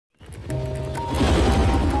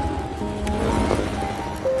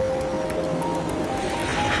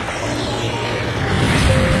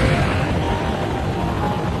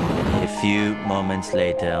moments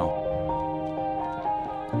later.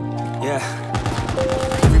 Yeah.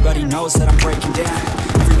 Everybody knows that I'm breaking down.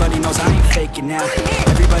 Everybody knows I ain't faking now.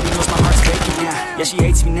 Everybody knows my heart's faking now. Yeah, she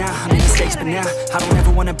hates me now, I'm in mistakes, but now I don't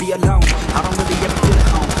ever wanna be alone. I don't really ever feel at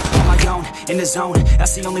home. On my own, in the zone,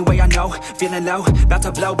 that's the only way I know. Feeling low, about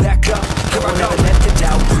to blow back up. Here I never let the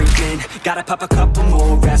doubt creep in. Gotta pop a couple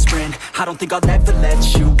more aspirin. I don't think I'll ever let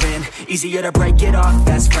you in. Easier to break it off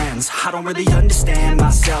best friends. I don't really understand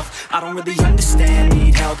myself. I don't really understand,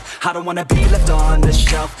 need help. I don't wanna be left on the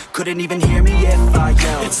shelf. Couldn't even hear me if I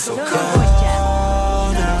yelled. It's so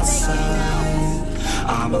cold outside.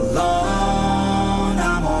 I'm alone,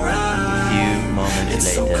 I'm alright. Few moments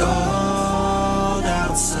it's later. So cold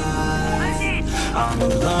outside. I'm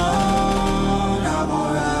alone, I'm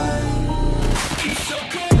alright. It's so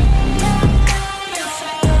cold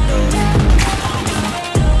outside.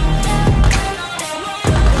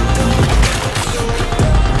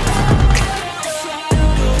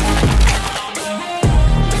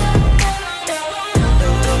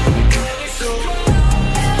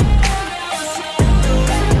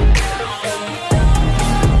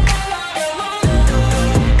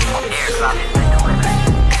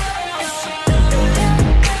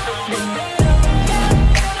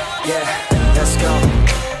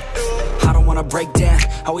 Break down,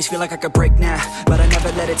 always feel like I could break now, but I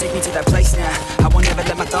never let it take me to that place now. I won't ever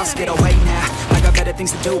let my thoughts get away now. I got better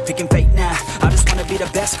things to do, picking fate now. I just wanna be the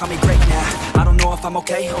best, call me great now. I don't know if I'm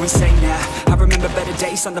okay or insane now. I remember better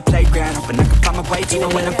days on the playground, hoping I can find my way. Even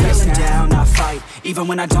when I'm feeling down, I fight. Even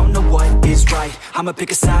when I don't know what is right, I'ma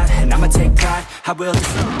pick a side and I'ma take pride. I will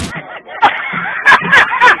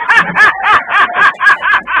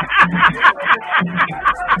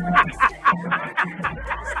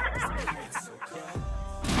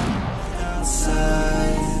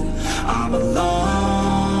I'm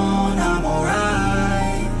alone, I'm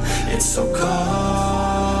alright. It's so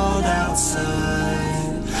cold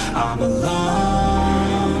outside. I'm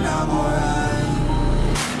alone, I'm alright.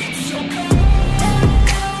 It's so cold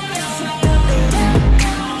outside.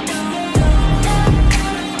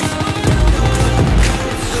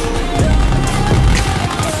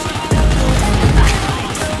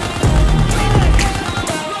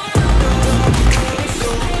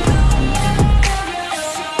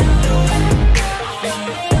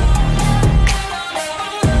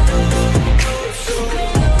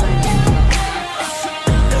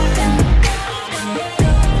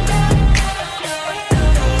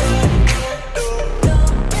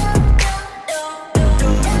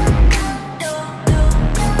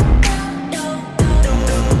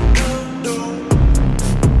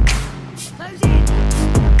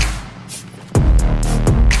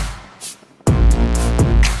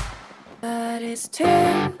 But it's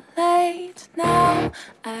too late now.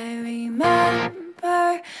 I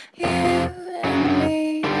remember you and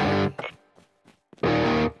me,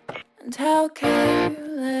 and how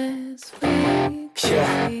careless we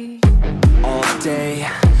could be. All day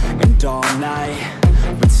and all night,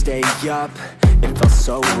 we'd stay up, it felt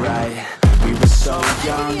so right. We were so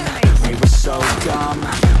young, we were so dumb.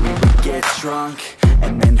 We would get drunk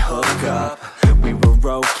and then hook up. We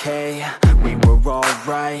were okay, we were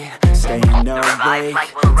alright. Staying awake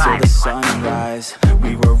till the sunrise.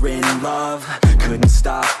 We were in love, couldn't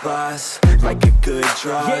stop us. Like a good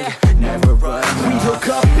drug, never run. We'd hook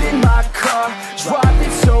up in my car, drive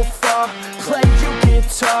it so far. Play your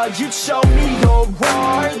guitar, you'd show me your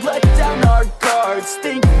art. Let down our guards,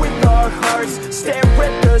 think with our hearts. Stare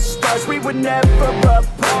at the stars, we were never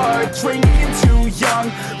apart. Drinking too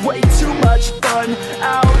young, way too much fun.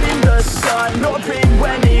 Out in the sun, no pain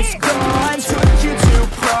when it's gone. Took you to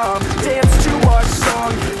prom, dance to our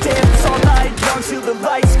song. Dance all night long till the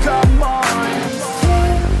lights come on.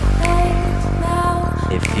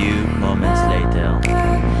 A few moments later.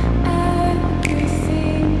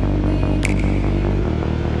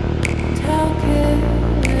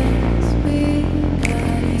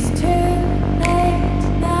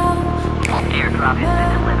 Airdrop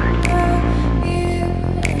has been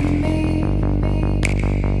delivered.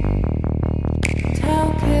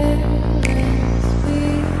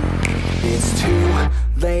 It's too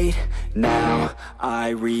late now. I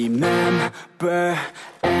remember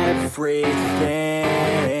everything,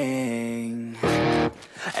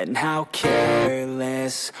 and how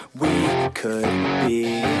careless we could be,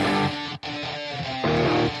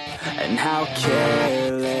 and how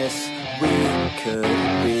careless we could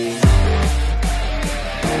be,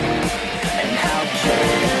 and how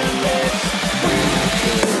careless we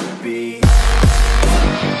could be.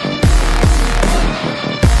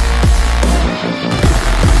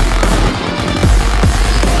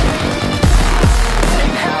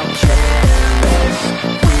 And how careless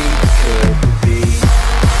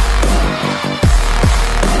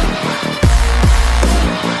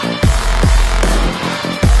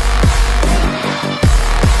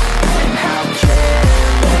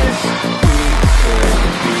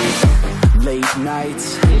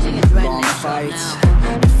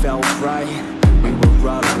felt right, we were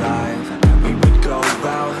alive. We would go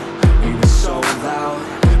out, we were so loud,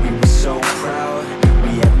 we were so proud,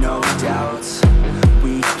 we had no doubts.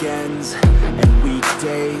 Weekends and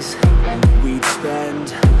weekdays, we'd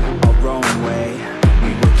spend our own way.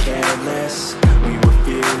 We were careless, we were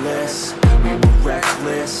fearless, we were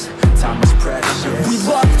reckless, time was precious. We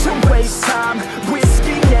loved to waste time,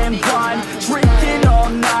 whiskey and wine, drinking all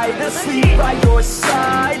night, asleep by your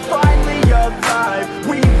side. Finally alive,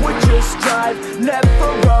 we would just drive, never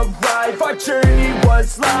arrive. Our journey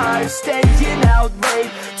was live, staying out late,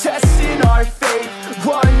 testing our fate,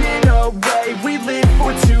 running away. We live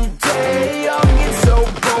for today, young and so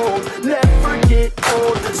bold, never get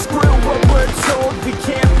old. Screw what we're told, we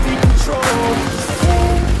can't be controlled.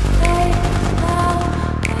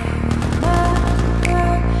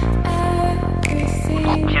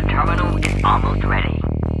 Chip terminal is almost ready.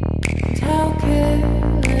 How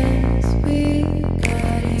careless we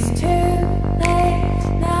got. It's too late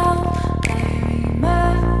now. I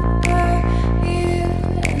remember you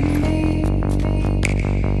and me.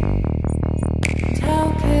 How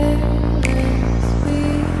careless we.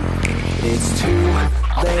 It's too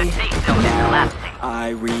late now, I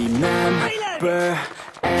remember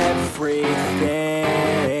everything,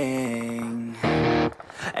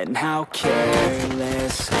 and how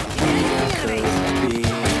careless we could be,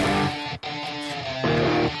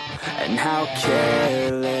 and how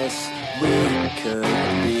careless we could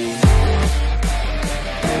be,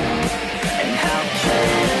 and how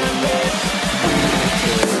careless we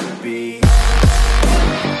could be.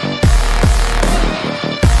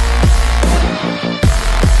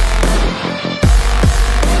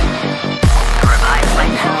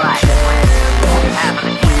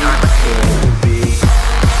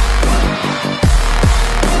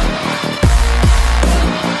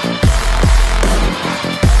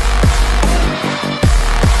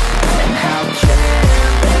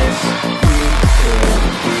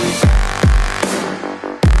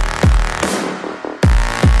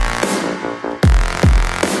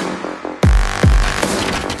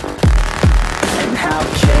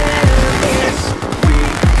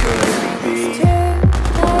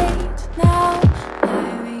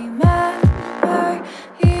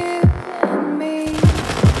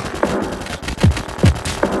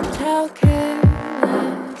 How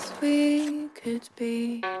careless we could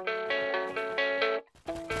be.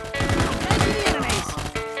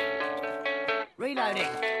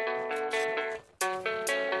 Reloading.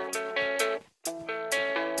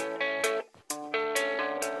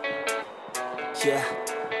 Yeah,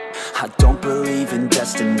 I don't believe in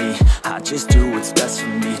destiny, I just do what's best for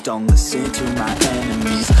me. Don't listen to my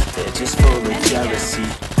enemies, they're just full of jealousy.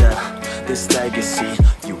 Yeah, this legacy,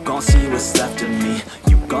 you gon' see what's left of me.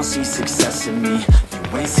 You gon' see success in me,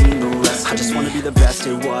 you ain't seen the rest of me. I just wanna be the best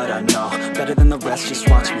at what I know, better than the rest, just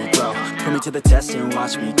watch me grow. Put me to the test and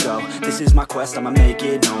watch me go. This is my quest, I'ma make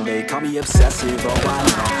it known. They call me obsessive, oh I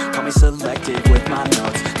know. Call me selective with my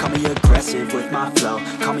notes, call me aggressive with my flow,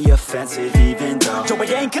 call me offensive even though Joe, I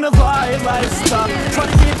ain't gonna lie, life's tough. Try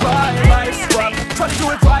to get by, life's rough. Try to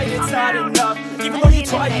do it right, it's not enough. Even though you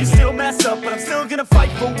try, you still mess up. But I'm still gonna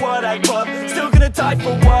fight for what I love, still gonna die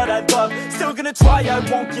for what I love, still gonna try, I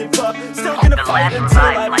won't give up, still gonna fight until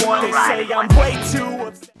I won. They say I'm way too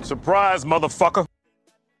upset. Surprise, motherfucker.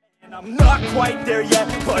 And I'm not quite there yet,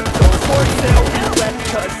 but those words they'll regret,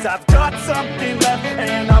 'cause I've got something left,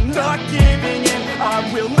 and I'm not giving in. I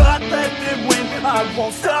will not let them win, I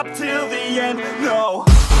won't stop till the end, no.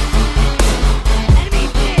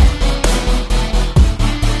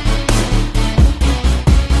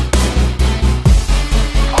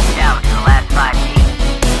 Down to the last 5 teams.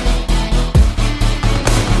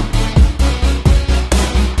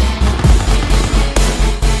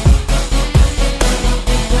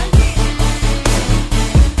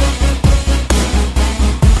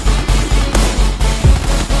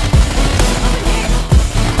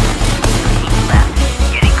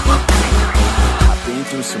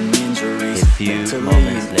 Some injuries, mentally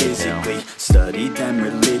moments and later. physically. Studied them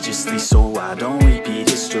religiously so I don't repeat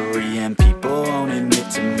history. And people won't admit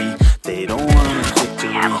to me they don't want a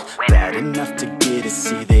victory bad enough to get a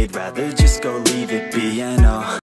C. They'd rather just go leave it be, and